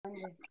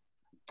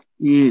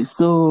Yeah,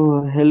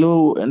 so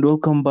hello and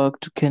welcome back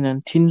to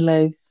Kenyan Teen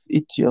Life.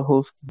 It's your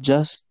host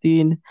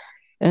Justin,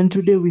 and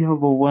today we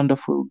have a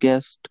wonderful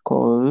guest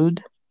called.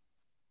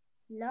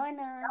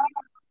 Lorna.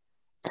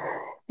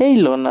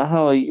 Hey Lona,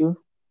 how are you?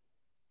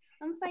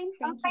 I'm fine,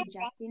 thank you,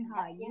 Justin.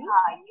 How are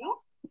you?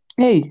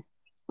 Hey,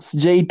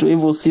 sijaitwa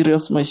hivyo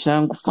serious maisha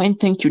yangu. Fine,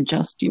 thank you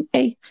Justin.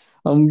 Hey,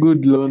 I'm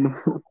good Lona.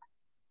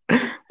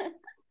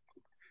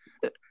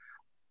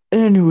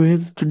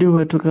 Anyways, today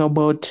we're talking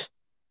about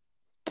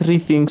three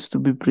things to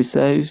be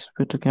precise.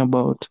 We're talking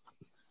about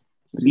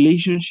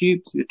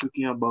relationships, we're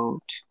talking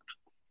about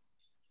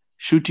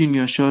shooting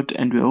your shot,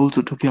 and we're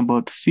also talking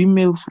about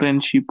female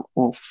friendship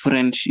or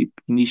friendship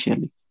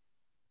initially.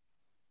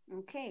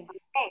 Okay.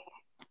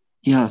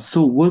 Yeah,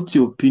 so what's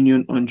your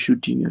opinion on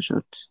shooting your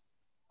shot?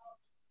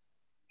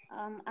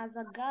 As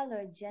a girl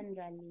or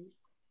generally?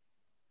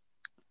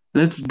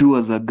 Let's do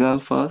as a girl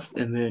first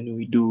and then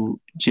we do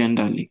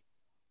genderly.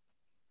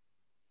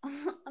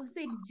 I've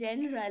said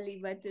generally,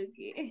 but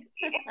okay.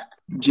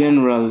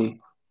 Generally.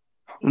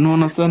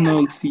 Unaona Yeah.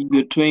 sana see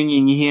you're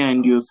twanging here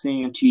and you're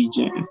saying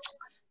TJ.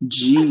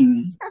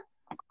 Jeez.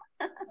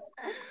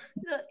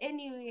 So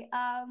anyway,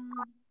 I'd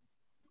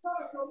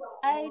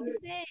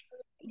say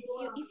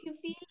if you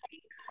feel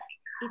like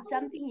it's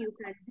something you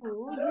can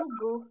do, you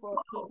go for it.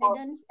 I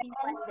don't think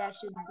there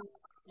should be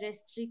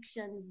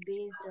restrictions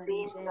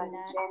based on gender.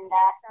 If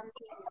like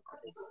something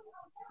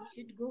you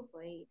should go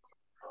for it.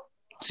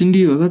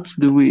 Sindio, that's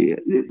the way.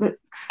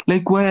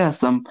 Like why are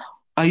some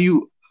are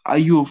you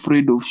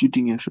afraid of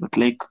shooting your shot?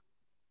 Like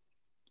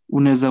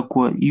unaweza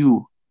kuwa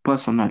you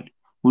personally.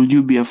 Would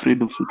you be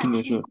afraid of I shooting can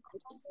your shoot shot? my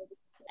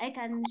shot. I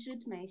can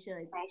shoot my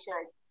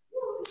shot.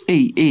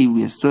 Hey,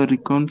 we're sorry,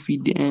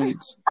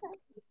 confidence.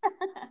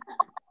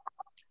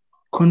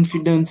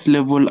 Confidence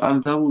level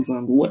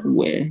 1,000.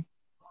 Where?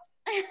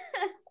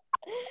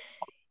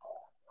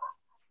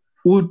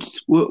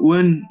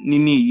 When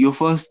Nini, your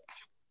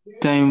first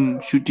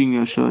time shooting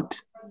your shot,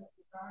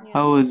 Yeah.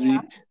 how was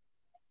it?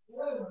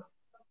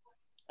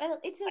 Well,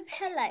 it was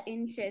hella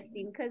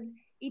interesting because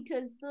it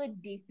was so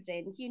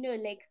different.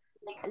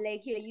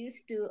 Like you're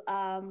used to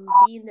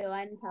being the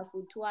one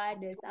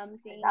tafutwad or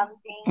something.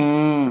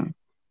 Mm,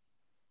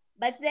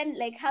 But then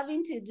like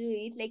having to do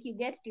it, like you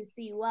get to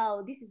see,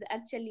 wow, this is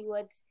actually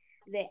what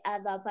the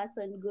other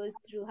person goes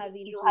through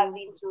having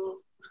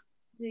to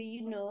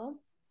do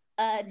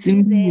the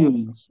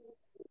sindio.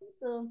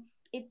 so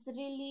it's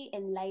really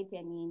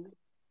enlightening.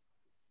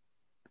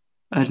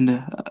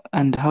 And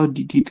and how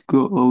did it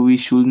go? Or we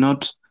should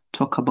not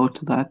talk about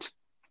that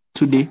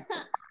today.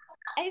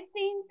 I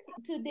think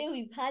today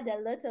we've had a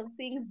lot of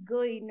things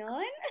going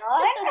on.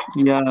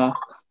 Yeah,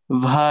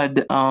 we've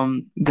had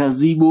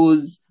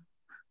gazebos.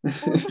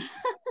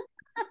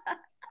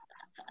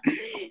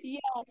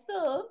 Yeah,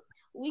 so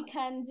we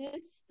can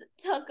just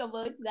talk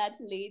about that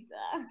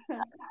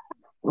later.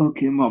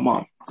 Okay,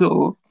 mama.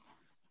 So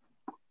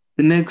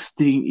the next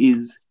thing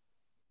is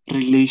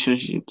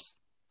relationships.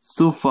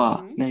 So far,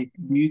 Hmm. like,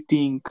 do you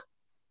think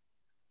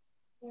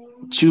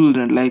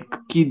children, like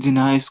kids in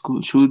high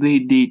school, should they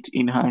date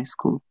in high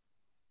school?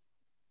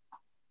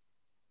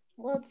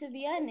 Well, to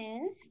be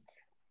honest,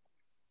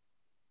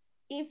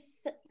 if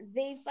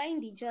they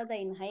find each other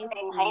in high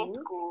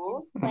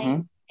school and find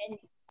Uh-huh. and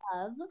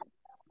love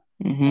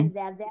Mm-hmm. and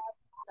they're there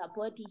to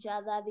support each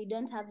other, they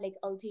don't have like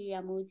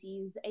ulterior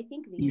motives, I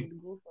think they Yeah.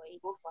 should go for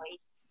it.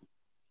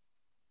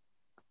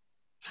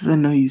 So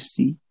now you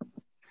see.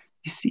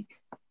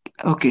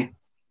 Okay,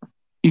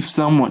 if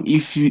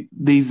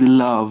there's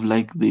love,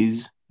 like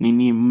there's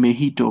nini may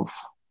hit off,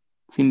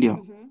 sindio.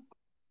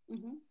 Mm-hmm.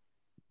 Mm-hmm.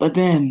 But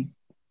then,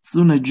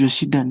 so unajua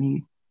shida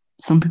ni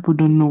some people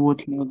don't know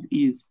what love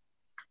is.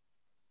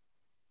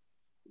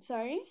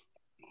 Sorry?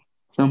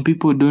 Some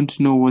people don't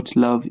know what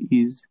love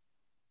is.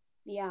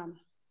 Yeah.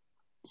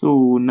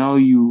 So now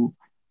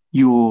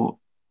you're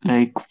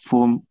like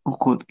from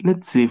okay,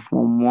 let's say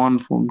from one,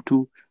 from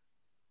two,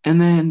 and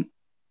then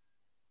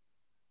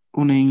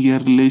unaingia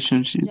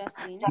relationship.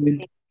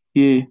 Justin.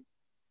 Yeah,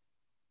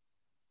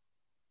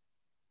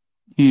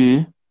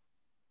 yeah.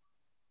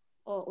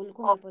 Oh,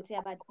 ulikuwa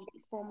umepotea but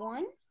form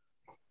one?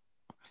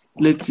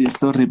 Let's say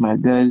sorry my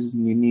guys,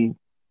 nini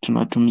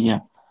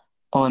tunatumia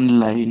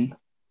online.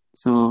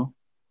 So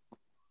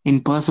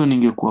in person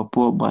ingekuwa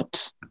poa,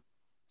 but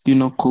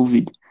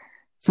COVID.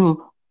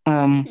 So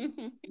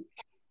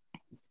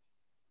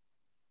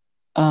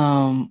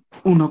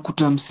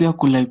unakuta msee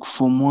ako like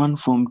form 1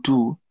 form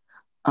 2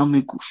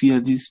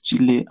 amekufia this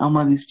chile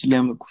ama this chile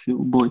amekufia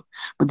boy,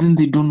 but then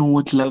they don't know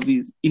what love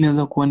is.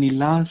 Inaweza kuwa ni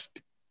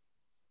last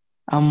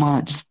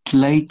ama just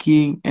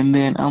liking, and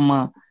then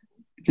ama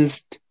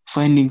just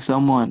finding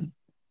someone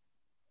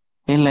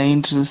hella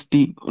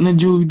interesting.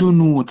 Unajua we don't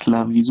know what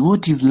love is.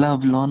 What is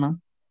love, Lona?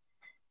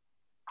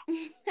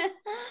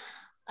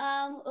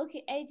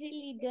 Okay, I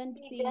really don't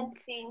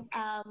think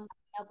in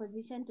a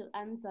position to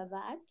answer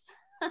that.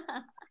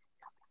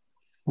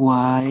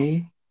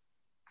 Why?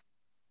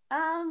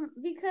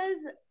 Because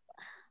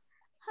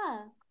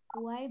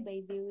why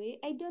by the way?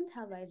 I don't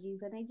have a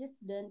reason. I just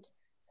don't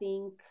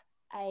think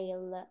I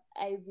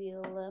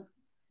will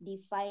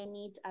define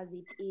it as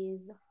it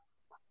is.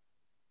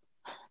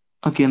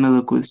 Okay,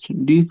 another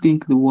question. Do you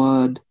think the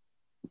word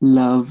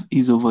love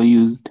is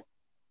overused?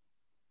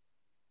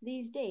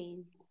 These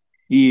days.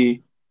 Yeah.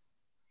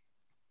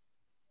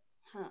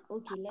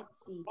 Okay,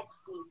 let's see.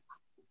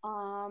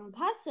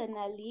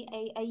 Personally,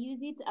 I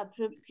use it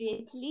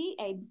appropriately,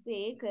 I'd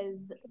say, because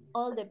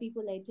all the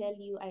people I tell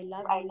you I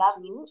love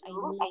you to, I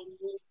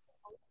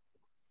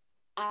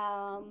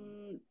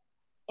mean,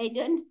 I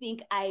don't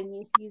think I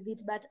misuse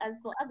it. But as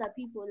for other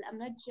people, I'm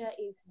not sure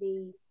if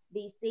they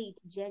say it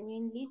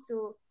genuinely.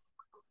 So,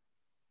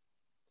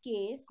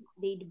 case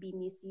they'd be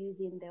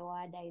misusing the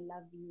word "I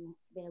love you,"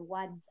 the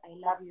words "I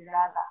love you"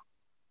 rather.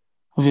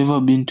 Have you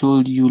ever been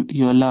told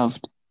you're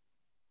loved?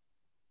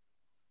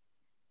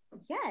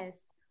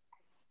 Yes.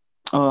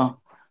 Oh,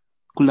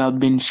 could have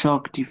been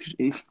shocked if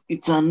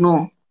it's a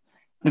no.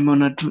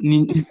 Nimeona tu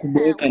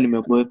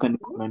nimeboeka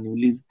niko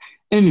naniuliza.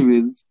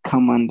 Anyways,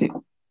 come on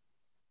then.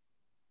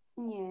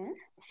 Yes.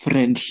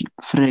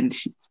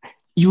 Friendship.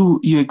 You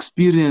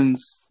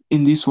experience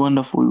in this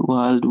wonderful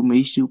world,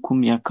 umeishi huku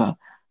miaka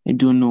I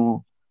don't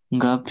know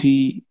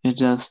ngapi,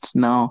 just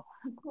now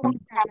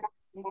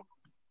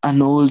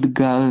an old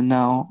girl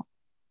now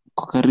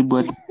kwa karibu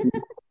hadi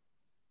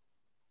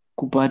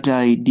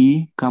kupata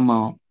ID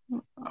kama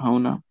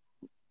hauna.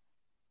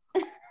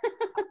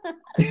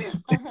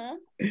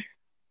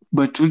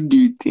 But what do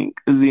you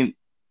think, as in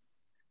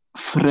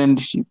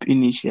friendship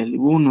initially?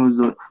 Who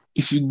knows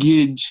if you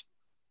gauge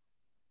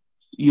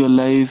your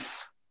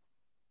life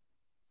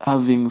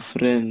having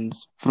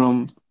friends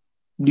from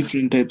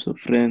different types of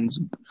friends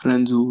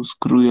who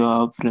screw you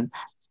up,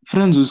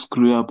 friends who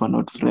screw you up are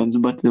not friends,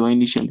 but they were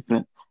initially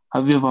friends.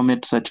 Have you ever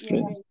met such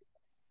friends?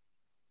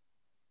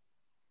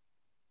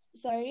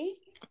 Sorry?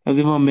 Have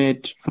you ever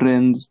met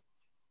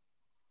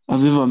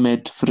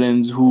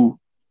friends who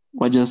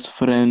were just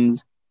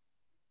friends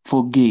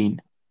for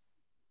gain?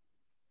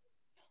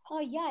 Oh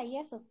yeah,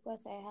 yes, of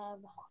course I have.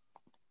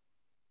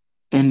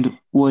 And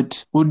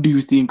what do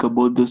you think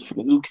about those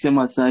friends?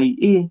 Ukisema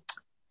sahi,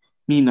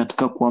 mi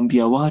nataka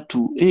kuambia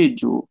watu,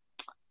 jo,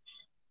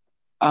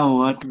 au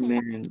watu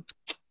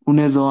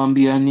unaweza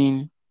waambia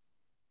nini?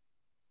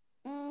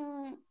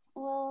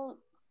 Well,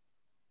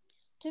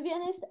 to be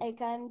honest, I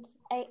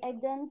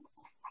don't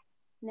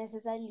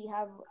necessarily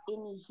have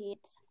any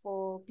hate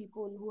for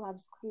people who have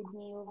screwed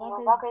me over,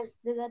 because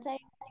there's a time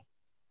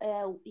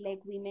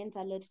like we meant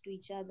a lot to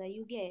each other,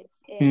 you get,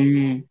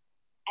 and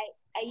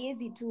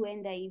haiwezi tu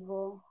enda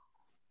hivyo.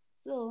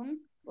 So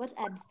what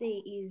I'd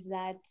say is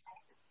that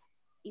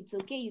it's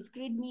okay, you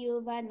screwed me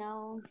over,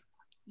 now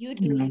you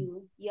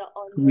do you're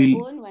on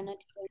your own, we're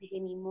not friends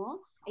anymore.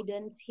 I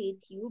don't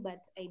hate you, but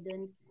I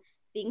don't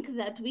think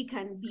that we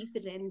can be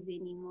friends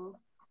anymore.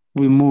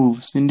 We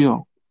move,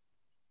 sindio?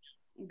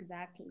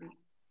 Exactly.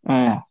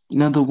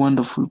 Another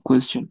wonderful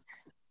question.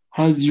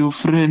 Has your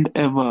friend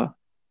ever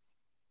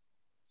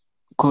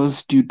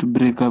caused you to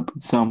break up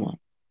with someone?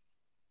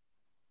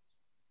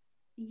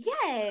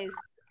 Yes,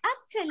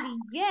 actually,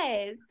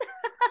 yes.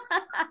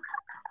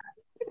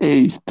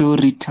 Hey,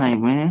 story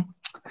time,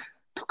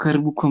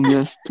 tukaribu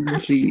kuambia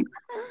story.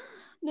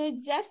 No,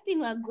 Justin,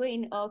 we're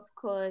going off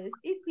course.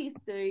 It's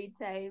story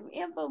time.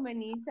 Hapa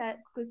umeniita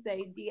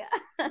kusaidia.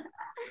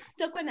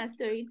 Tutakuwa na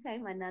story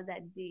time another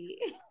day.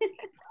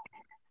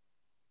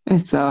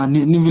 Sawa,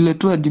 ni vile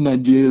tu hadi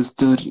najua hiyo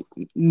story.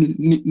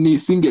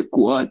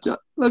 Nisingekuacha,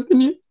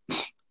 lakini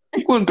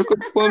nilikuwa nataka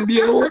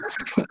kuambia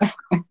watu.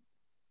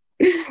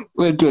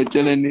 Wewe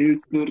tuachane na hiyo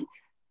story.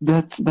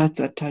 That's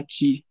a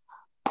touchy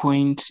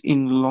point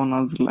in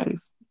Lona's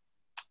life.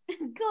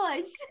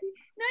 Gosh,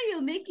 now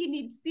you're making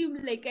it seem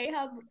like I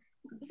have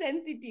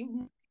sensitive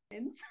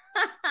moments.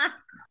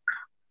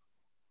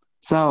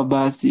 Sawa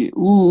basi,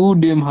 huu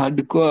dem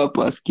hardcore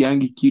hapa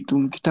asikiangi kitu,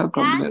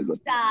 mkitaka mnaweza.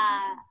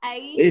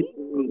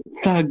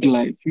 Thug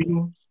life, you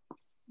know.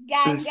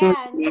 Gang.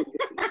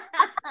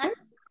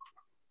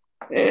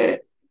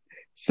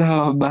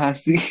 Sawa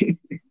basi.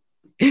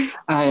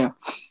 Aya.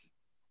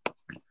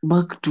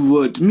 Back to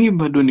what? Me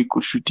bado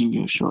niko shooting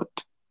your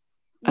shot.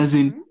 As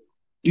in,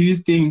 do you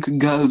think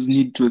girls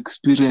need to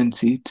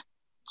experience it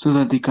so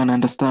that they can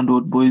understand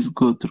what boys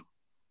go through?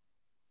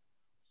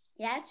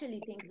 I actually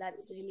think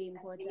that's really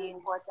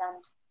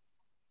important.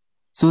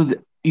 So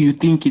you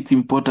think it's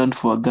important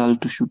for a girl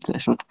to shoot their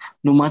shot,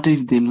 no matter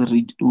if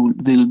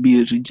they'll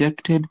be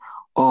rejected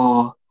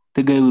or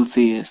the guy will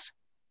say yes?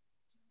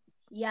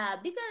 Yeah,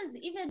 because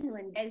even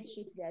when guys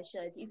shoot their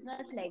shot, it's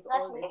not like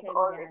all the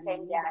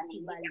time they are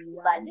negatively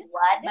word,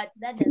 but that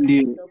doesn't stop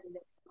them from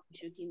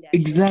shooting their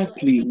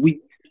exactly. shot. So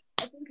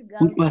I think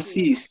girls we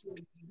persist.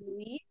 should do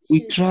it. We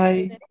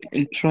try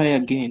and try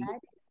again.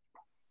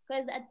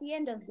 Because at the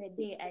end of the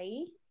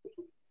day,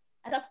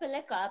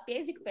 atakupeleka wapi?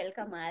 Hawezi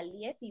kupeleka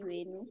mahali, yes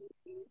wenu.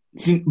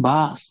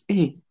 Bas,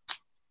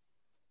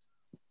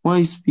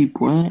 wise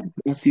people,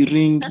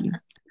 Nasiringi.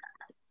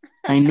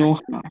 I know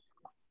her.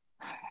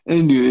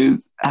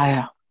 Anyways,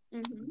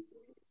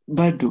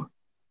 bado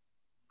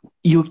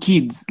your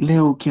kids,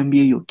 leo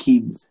ukiambia your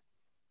kids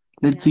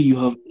let's say Yeah. you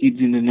have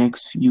kids in the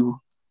next few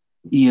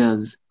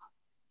years,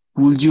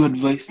 would you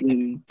advise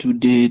them to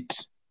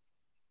date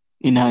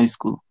in high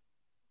school?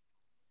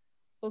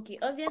 Okay,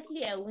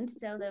 obviously I won't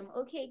tell them,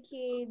 okay,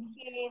 kids,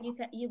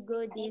 you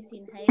go date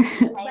in high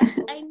school,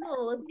 but I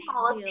know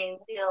they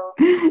will.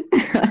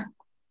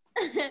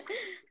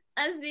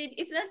 As in,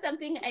 it's not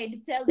something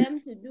I'd tell them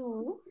to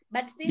do,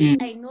 but since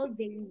Mm, I know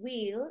they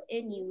will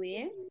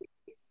anyway,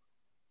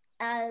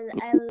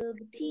 I'll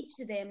teach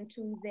them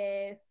to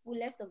the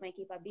fullest of my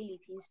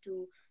capabilities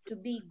to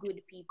be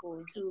good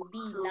people, to be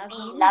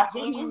loving,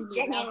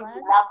 genuinely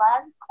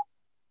lovers,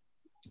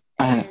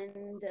 I,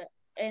 and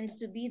and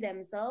to be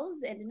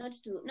themselves, and not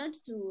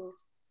to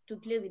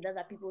play with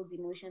other people's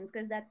emotions,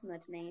 because that's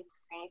not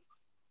nice.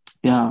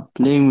 yeah,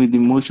 playing with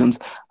emotions.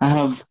 I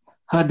have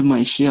had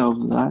my share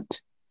of that,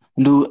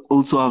 and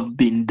also have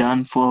been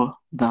done for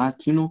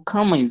that.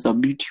 Karma is a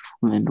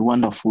beautiful and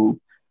wonderful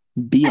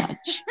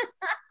bitch.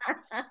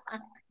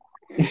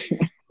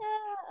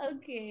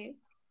 Okay.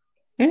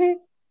 Eh,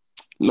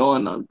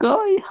 Lorna,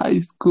 guy, high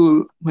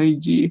school, my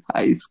G,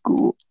 high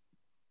school.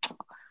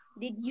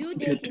 Did you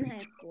date in high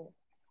school?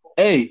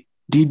 Hey,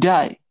 did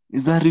I?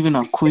 Is that even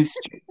a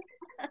question?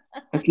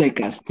 That's like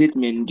a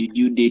statement. Did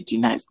you date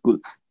in high school?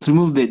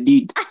 Remove the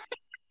did.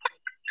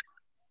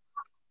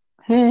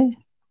 Hey,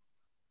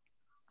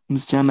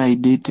 msichana I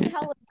And dated.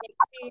 how was the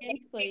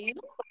experience for you?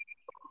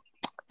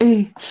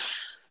 Hey,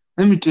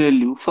 let me tell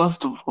you,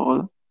 first of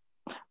all,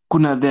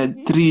 there are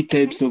Mm-hmm. three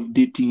types of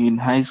dating in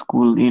high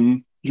school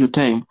in your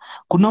time.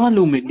 Kuna wale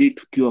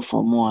umedate ukiwa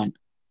form 1.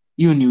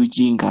 Hiyo ni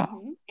ujinga.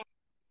 Mm-hmm.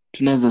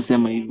 Tunaweza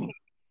sema Okay. hivyo.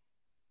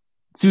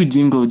 Si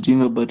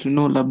ujinga, but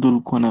labda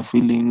ulikuwa na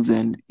feelings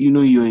and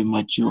you're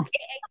immature. Okay,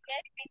 I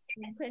get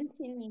you.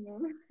 Continue.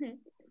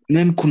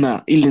 Then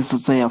kuna ile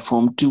sasa ya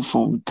form 2,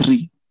 form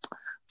 3.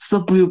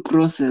 Sasa hiyo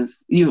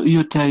process,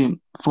 hiyo time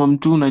form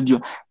 2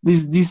 unajua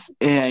this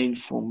air in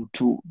form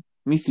 2.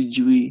 Mimi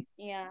sijui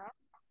Yeah.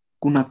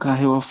 kuna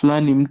kahewa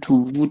fulani mtu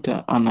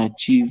huvuta ana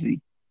chizi.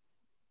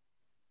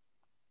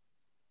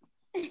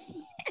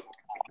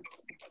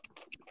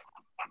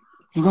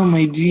 Sasa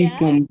my G Yeah.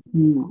 form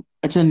 2,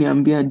 acha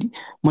niambie hadi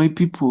my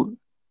people,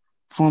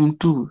 form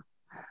 2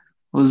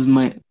 was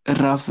my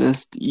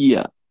roughest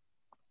year.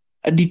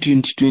 Hadi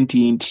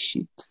 2020 ain't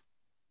shit.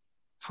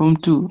 Form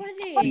 2.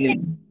 For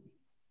real.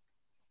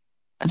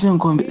 Acha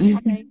nikwambie, Really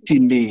sorry to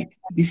hear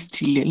that. this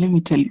Chile, let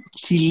me tell you,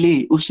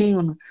 Chile,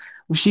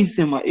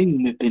 ushaisema,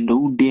 nimependa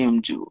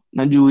udem juu.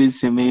 Najua huwezi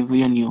sema hivyo,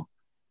 hiyo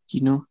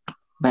ni,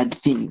 bad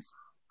things.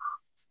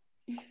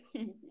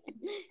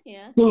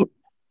 Yeah. So,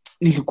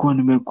 nilikuwa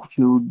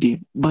nimekufia udem,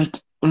 but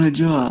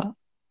unajua,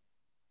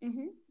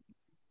 Mm-hmm.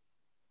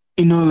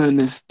 in all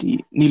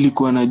honesty,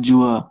 nilikuwa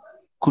najua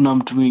kuna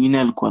mtu mwingine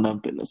alikuwa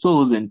anampenda.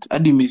 So,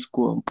 hadi mimi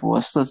sikuwa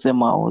mpoa, sasa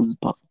sema I was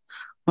perfect.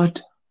 But,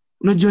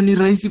 unajua ni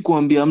rahisi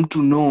kuambia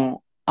mtu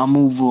no, I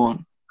move on.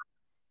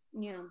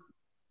 Yeah.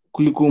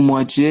 Kuliko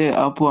umwachie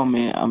hapo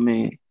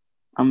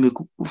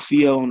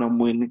amekukufia,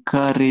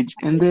 unamuencourage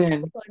and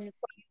then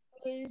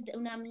Confused,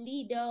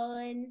 lead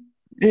on.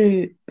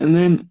 and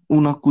then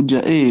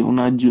unakuja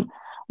unajua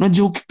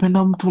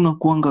ukipenda mtu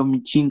unakuanga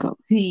michinga.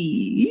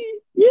 Yeah.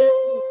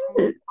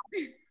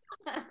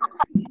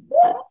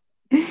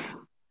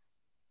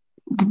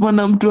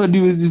 Ukipenda mtu hadi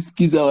huwezi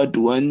sikiza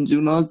watu wa nje,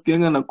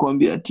 unawasikianga na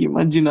kuambia ati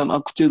imagine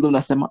anakucheza,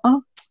 unasema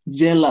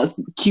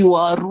jealous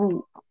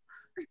kiwaru,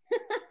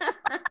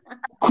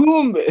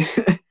 kumbe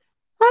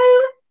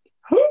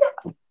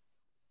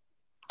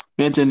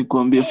acha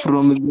nikuambie,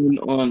 from then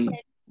on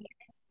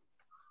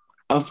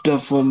after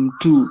form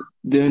 2,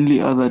 the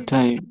only other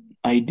time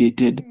I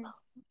dated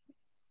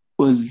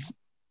was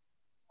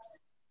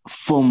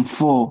form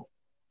 4,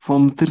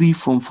 form 3,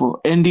 form 4,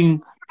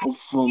 ending of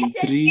form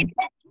 3.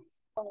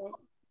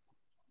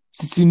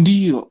 Sisi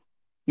ndio,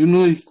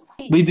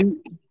 by the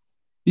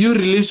your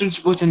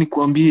relationship, wacha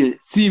nikuambie,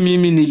 si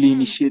mimi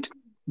niliinitiate,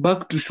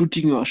 back to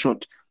shooting your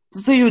shot.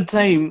 Sasa hiyo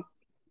time,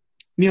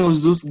 me I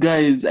was those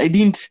guys, I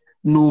didn't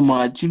know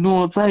much,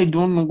 so I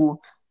don't know.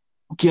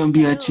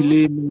 Ukiambia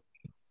Chile,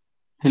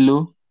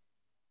 hello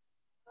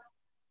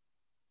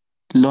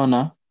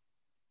Lona,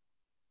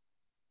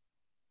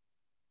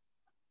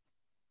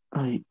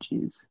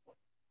 jeez,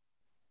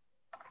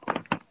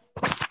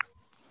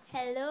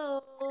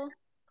 Hello.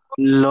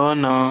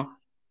 Lona,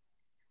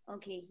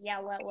 Okay, yeah,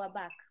 we're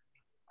back.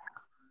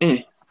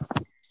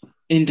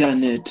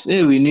 Internet,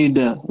 we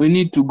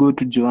need to go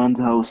to Joanne's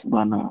house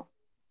bana.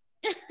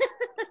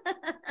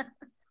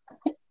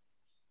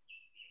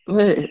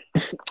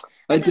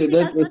 That's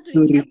a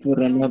story for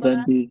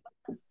another day.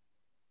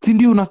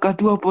 Sindi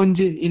unakatu hapo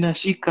nje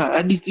inashika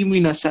hadi simu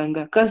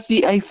inashanga, kasi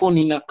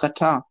iPhone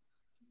inakataa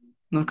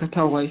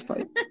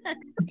wifi.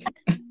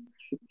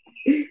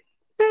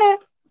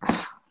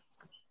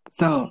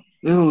 So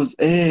your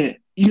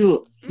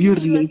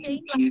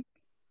relationship,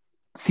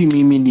 si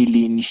mimi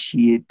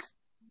niliinitiate,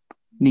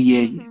 ni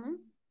yeye.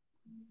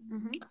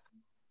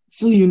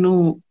 So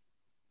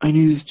I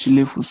knew this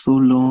Chile for so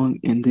long,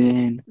 and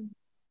then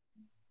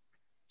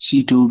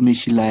she told me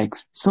she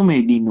likes me. So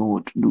I didn't know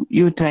what to do.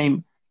 Your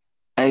time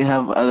I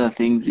have other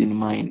things in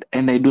mind,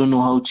 and I don't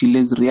know how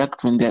chiles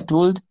react when they're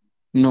told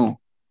no.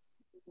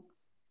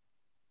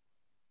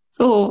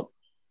 So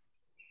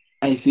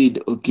I said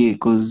okay,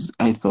 because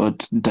I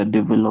thought that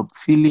develop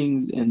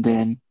feelings, and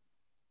then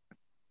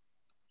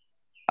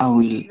I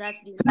will That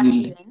didn't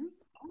really, happen.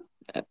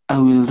 I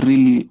will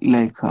really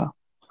like her.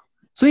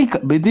 So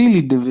but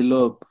really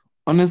develop.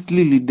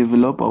 Honestly, it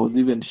develop. I was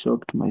even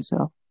shocked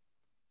myself.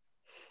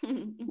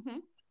 Mm-hmm.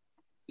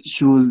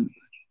 She was,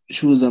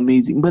 she was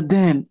amazing. But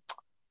then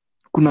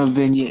kuna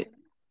venye,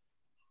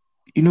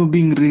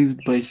 being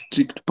raised by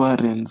strict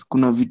parents,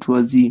 kuna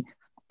vitu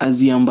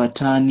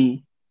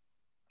haziambatani.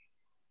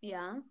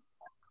 Yeah.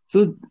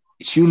 So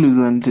she always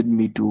wanted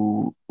me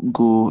to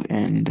go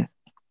and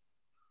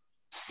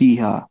see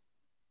her.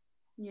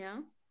 Yeah.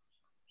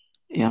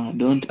 Yeah,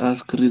 don't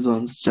ask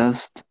reasons,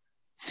 just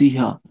see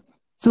her.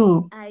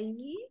 So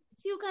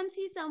So you can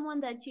see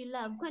someone that you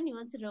love. Kwani,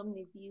 what's wrong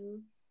with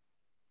you?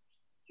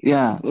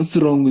 yeah, what's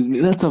wrong with me?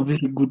 That's a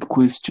very good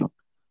question.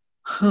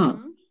 Huh.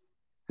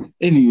 Mm-hmm.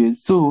 Anyway,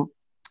 so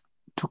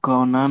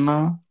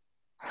tukaonana,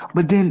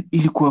 but then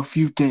ilikuwa a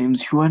few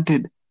times she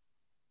wanted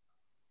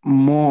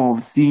more of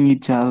seeing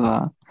each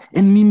other,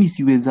 and mimi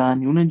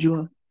siwezani,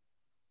 unajua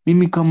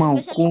mimi kama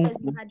Especially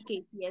because you ukonko. had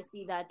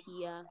KCSE that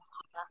year.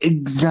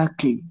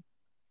 Exactly.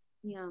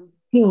 Yeah.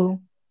 So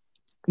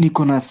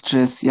niko na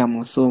stress ya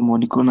masomo,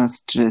 niko na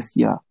stress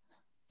ya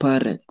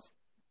parents,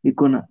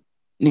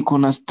 niko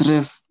na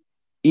stress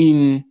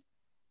in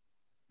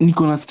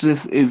niko na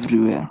stress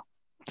everywhere.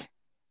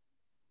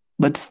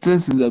 But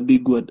stress is a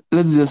big word.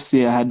 Let's just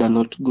say I had a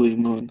lot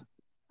going on.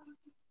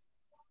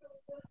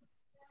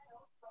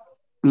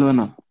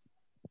 Lona,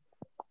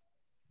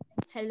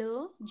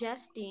 Hello,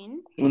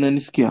 Justin.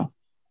 unanisikia?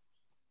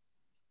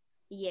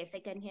 Yes, I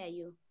can hear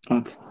you.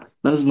 Okay.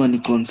 Lazima ni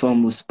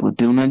confirm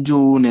usipotee. Unajua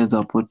huu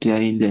unaweza potea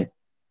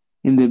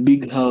in the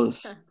big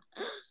house.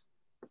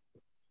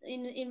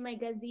 In my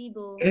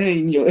gazebo.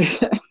 Hey,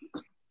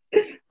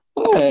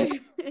 Hey.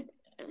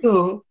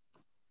 So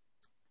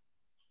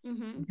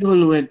Mm-hmm.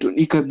 all went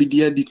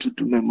ikabidi hadi tu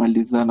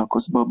tumemalizana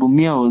kwa sababu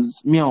me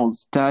I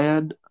was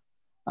tired.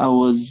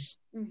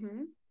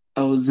 Mm-hmm.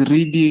 I was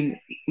reading.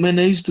 Man,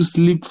 I used to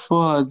sleep 4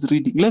 hours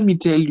reading. Let me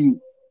tell you,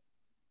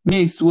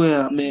 me I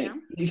swear, man, Yeah.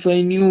 if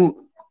I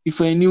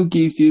knew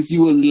KCSE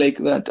was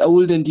like that, I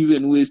wouldn't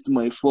even waste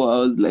my 4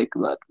 hours like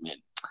that, man.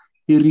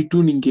 Heri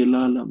tu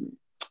ningelala, man.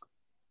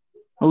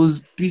 I was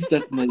pissed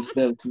at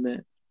myself,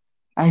 man.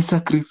 I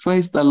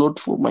sacrificed a lot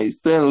for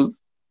myself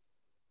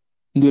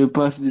to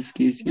pass this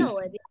Don't KCSE.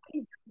 worry,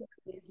 things don't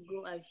always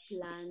go as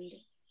planned.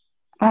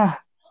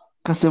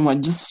 Kasema,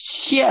 just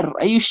share.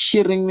 Are you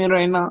sharing me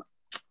right now?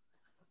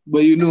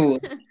 But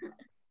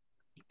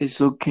it's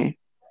okay.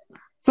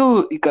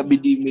 So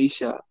ikabidi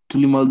imeisha,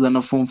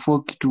 tulimalizana form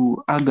 4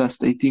 kitu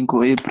August I think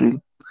or April.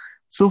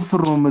 So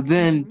from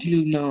then Mm-hmm.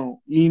 till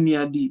now, mimi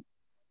hadi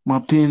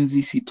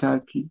mapenzi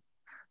sitaki.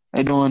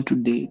 I don't want to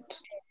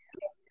date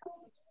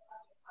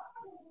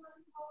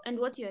And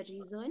what's your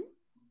reason?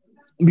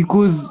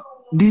 because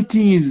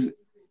dating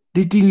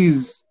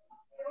is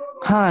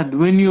hard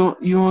when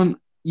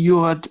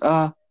you're at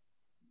a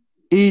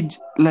age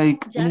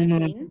like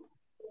Justin.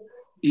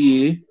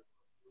 yeah,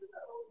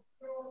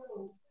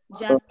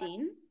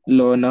 Justin.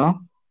 Lona.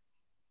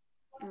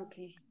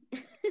 Okay.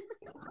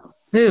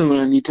 Hey,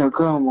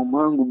 unanitakaa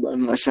mamangu bana,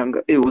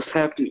 nashanga. Hey, what's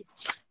happening?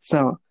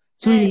 Sawa.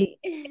 So Hey.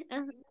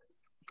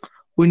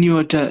 when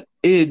you're at a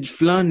age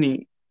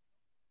fulani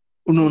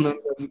unaona Yes.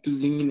 vitu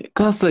zingine.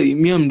 Kasa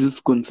me I'm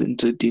just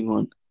concentrating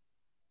on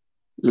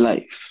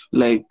life,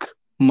 like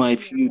my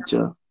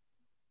future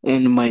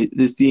and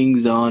the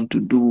things I want to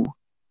do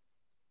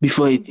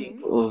before I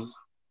think Mm-hmm. of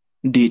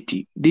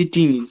dating.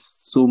 Dating is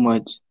so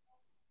much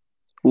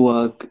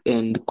work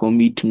and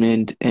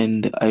commitment,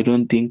 and I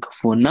don't think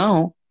for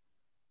now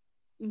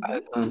Mm-hmm.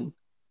 I can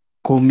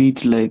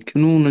commit like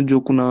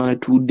unajua kuna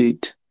watu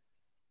date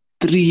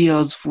 3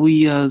 years 4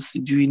 years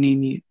sijui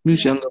nini. Mi Yeah.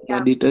 ushanga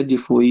mnadate aje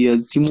 4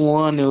 years,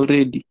 simuone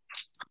already.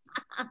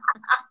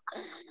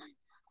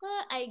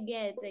 I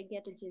get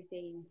what you're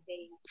saying.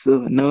 So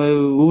na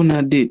wewe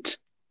una date?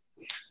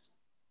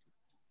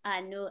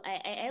 No,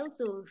 I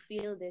also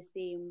feel the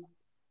same.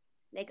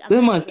 Like, I'm not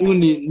Sema tu there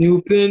ni yet.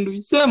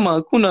 upendwi, sema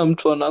hakuna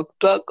mtu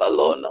anakutaka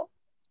Lona.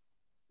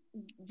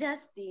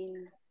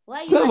 Justin, why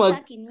are you Sema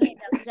attacking me?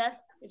 I'm just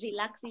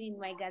relaxing in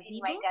my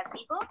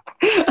gazebo.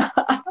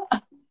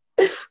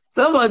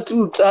 sema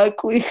tu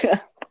utakwi.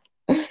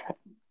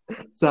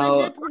 Sawa.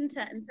 Wacha tu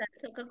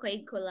nitatoka kwa hii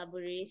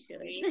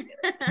collaboration.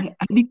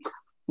 Hadi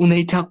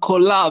unaita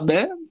collab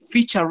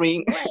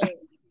featuring.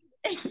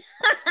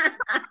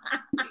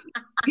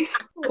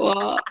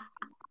 Why?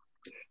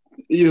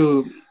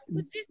 Yo,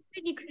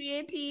 Sisi ni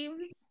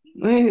creatives.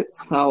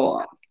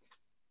 sawa.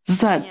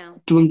 Sasa Yeah.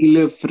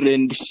 tuongelee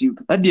friendship.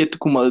 Hadi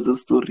hatukumaliza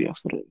story ya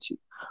friendship.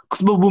 Kwa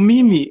sababu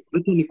mimi,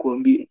 wacha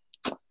nikuambie,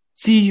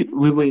 see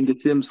we were in the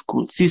same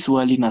school. Si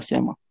swali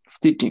nasema.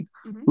 Stating.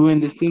 Mm-hmm. We were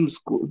in the same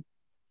school.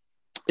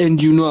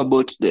 And you know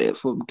about the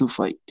Form 2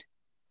 fight.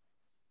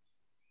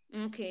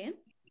 Okay.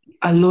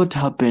 a lot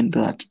happened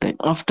that time.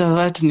 After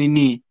that,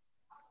 Nini,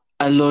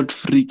 a lot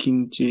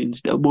freaking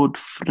changed about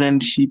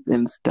friendship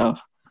and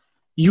stuff.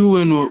 You,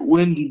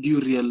 when did you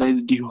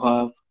realize do you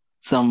have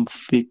some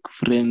fake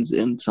friends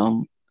and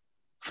some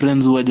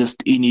friends who are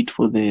just in it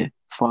for the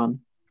fun?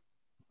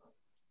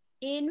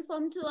 In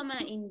Form 2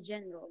 ama in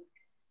general?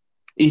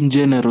 In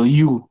general,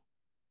 you.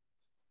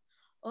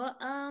 Or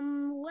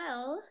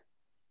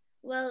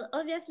well,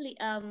 obviously,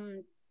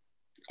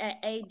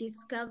 I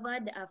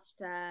discovered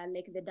after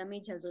like the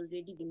damage has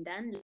already been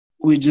done.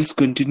 We're just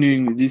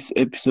continuing with this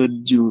episode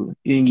juu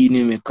hiyo ingine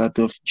imecut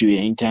off juu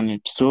ya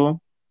internet, so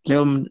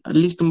leo at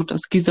least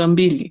mtasikiza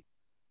mbili.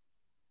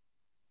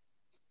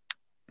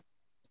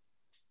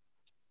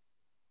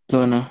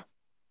 Lona,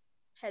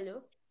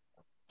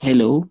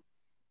 Hello.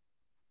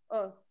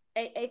 Oh,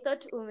 I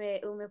thought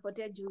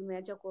umepotea juu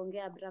umeacha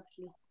kuongea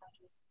abruptly.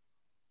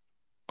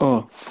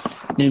 Oh,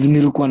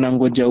 nilikuwa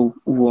nangoja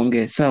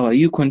uongee. Sawa,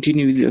 you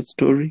continue with your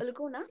story.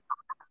 Ulikuwa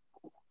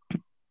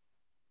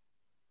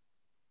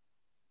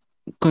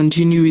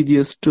Continue with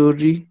your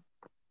story.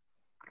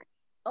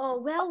 Oh,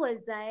 where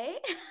was I?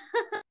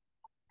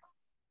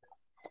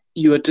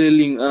 You are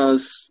telling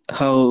us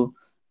how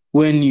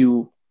when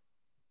you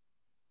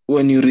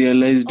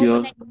realized you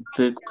have some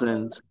fake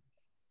friends.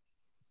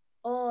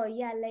 Oh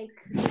yeah, like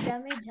the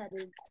damage had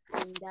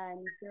been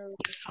done, so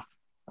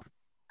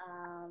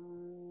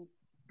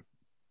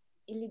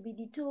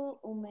ilibidi tu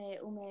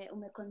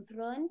ume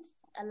confront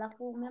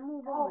alafu ume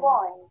move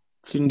on.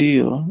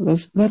 Sindio,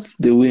 that's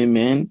the way,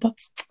 man.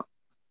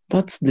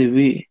 That's the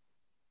way.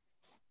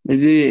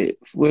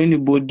 For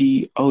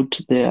anybody out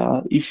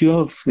there, if you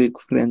have fake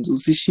friends,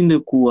 usishinde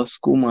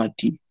kuwasukuma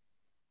ati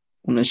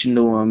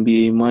unashinda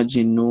uambie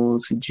imagine no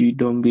sijui,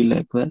 don't be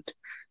like that.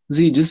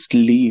 Just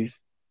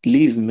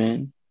leave,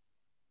 man.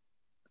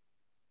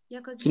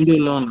 Yeah, cause Sindio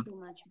you Lona? so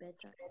much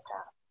better.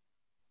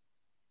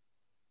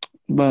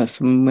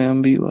 Bas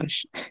mmeambiwa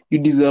you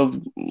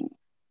deserve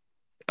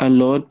a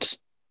lot.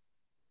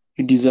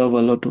 You deserve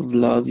a lot of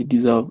love. You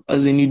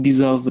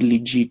deserve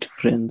legit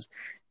friends.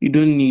 You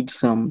don't need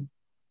some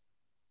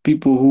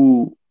people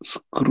who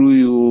screw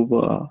you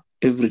over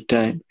every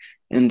time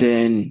and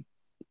then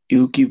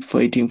you keep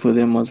fighting for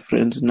them as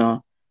friends.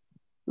 Now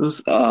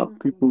those are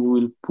people who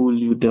will pull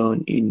you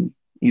down in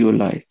your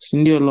life.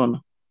 Sindio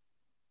Lona?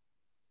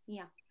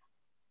 Yeah.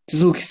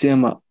 Sasa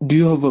ukisema, do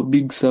you have a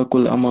big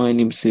circle ama wewe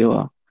ni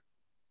msewa?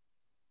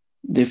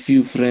 The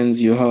few friends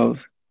you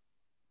have.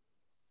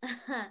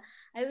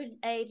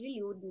 I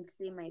really wouldn't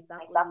say my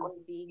circle is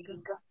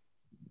big.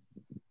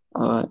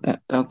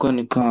 Ako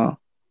niko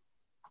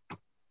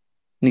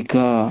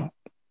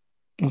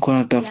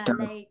natafuta.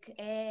 Yeah, like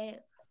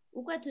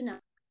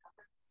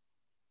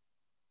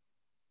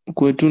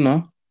Kwetu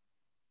na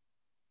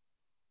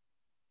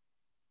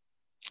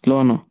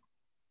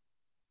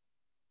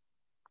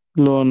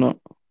Lona.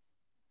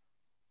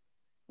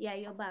 Yeah,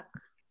 you're back.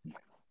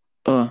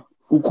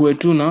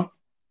 Ukwetu na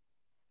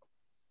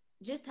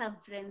just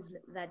have friends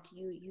that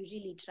you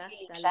really trust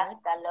a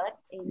lot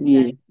and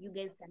yeah. that you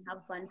guys can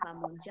have fun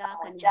pamoja,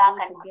 can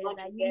go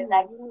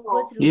together, you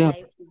go through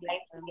life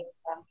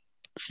together.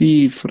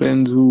 See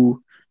friends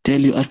who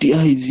tell you ati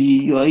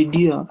your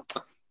idea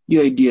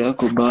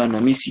yako bana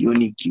mimi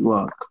sioni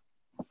ikiwaka.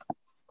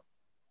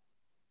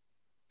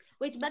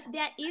 Wait, but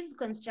there is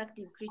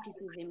constructive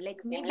criticism.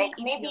 Like maybe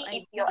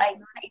if your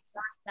idea is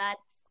not that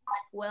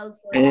well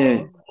thought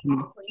of,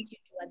 point you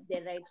towards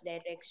the right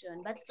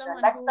direction. But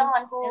someone who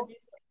doesn't focus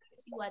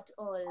you at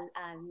all,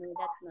 no,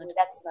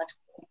 that's not.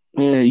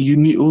 Yeah, you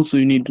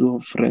need to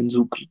have friends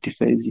who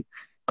criticize you.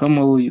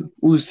 Kama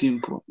huyu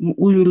simple.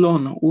 Huyu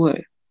Lona,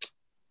 wewe.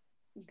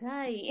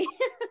 Guy.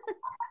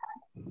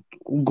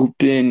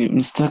 Gupeni,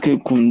 msitake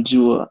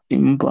kumjua. Ni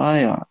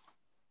mbaya.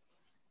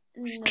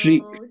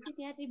 Strict. No,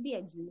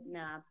 usiniharibia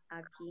jina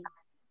Aki.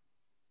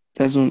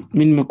 That's what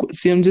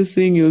I'm just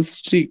saying you're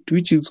strict,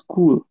 which is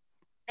cool.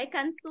 I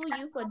can sue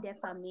you for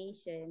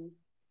defamation.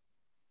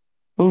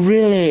 Oh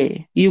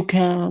really? You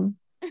can?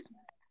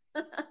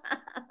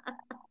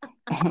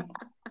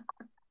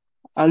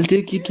 I'll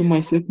take you to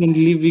my second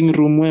living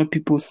room where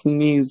people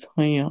sneeze.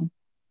 Hiya.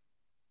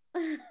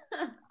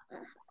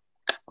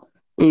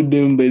 Oh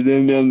damn, by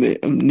them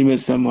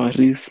nimesema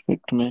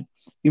respect, man.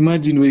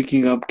 Imagine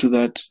waking up to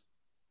that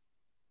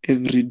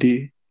every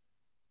day.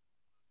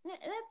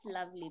 That's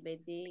lovely,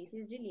 baby.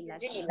 She's really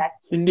lucky.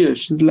 Sindio,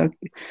 she's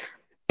lucky.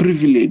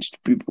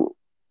 Privileged people.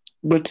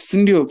 But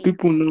Sindio,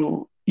 people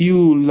know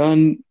you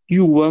learn,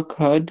 you work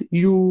hard,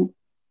 you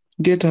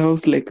get a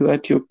house like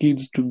that, your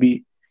kids to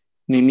be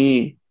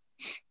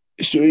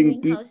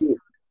showing people.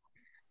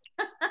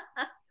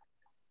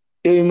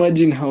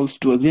 Imagine house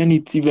tours. Yani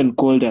it's even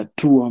called a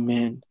tour,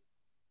 man.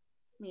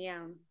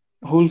 Yeah.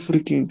 Whole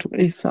freaking tour.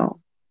 Hey, so.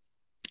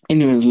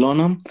 Anyways,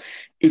 Lona,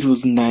 it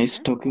was nice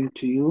talking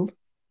to you.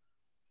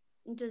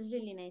 It was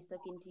really nice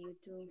talking to you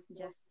too,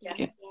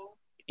 Justin.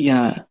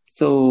 Yeah.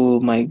 So,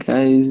 my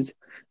guys,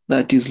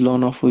 that is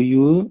Lona for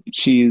you.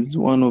 She's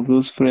one of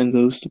those friends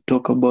I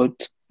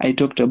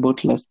talked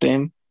about last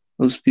time.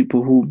 Those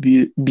people who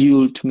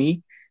built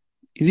me.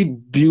 Is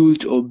it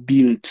built or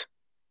built?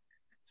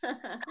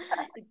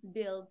 It's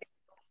built.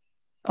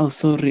 Oh,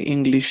 sorry,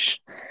 English.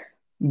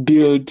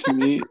 Built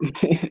me.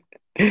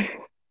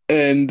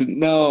 And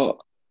now,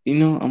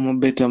 I'm a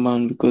better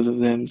man because of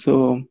them.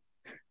 So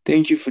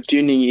thank you for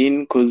tuning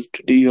in, because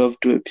today you have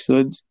 2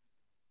 episodes.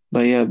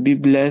 But yeah, be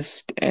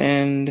blessed,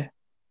 and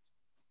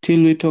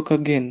till we talk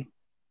again.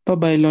 Bye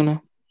bye,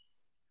 Lona.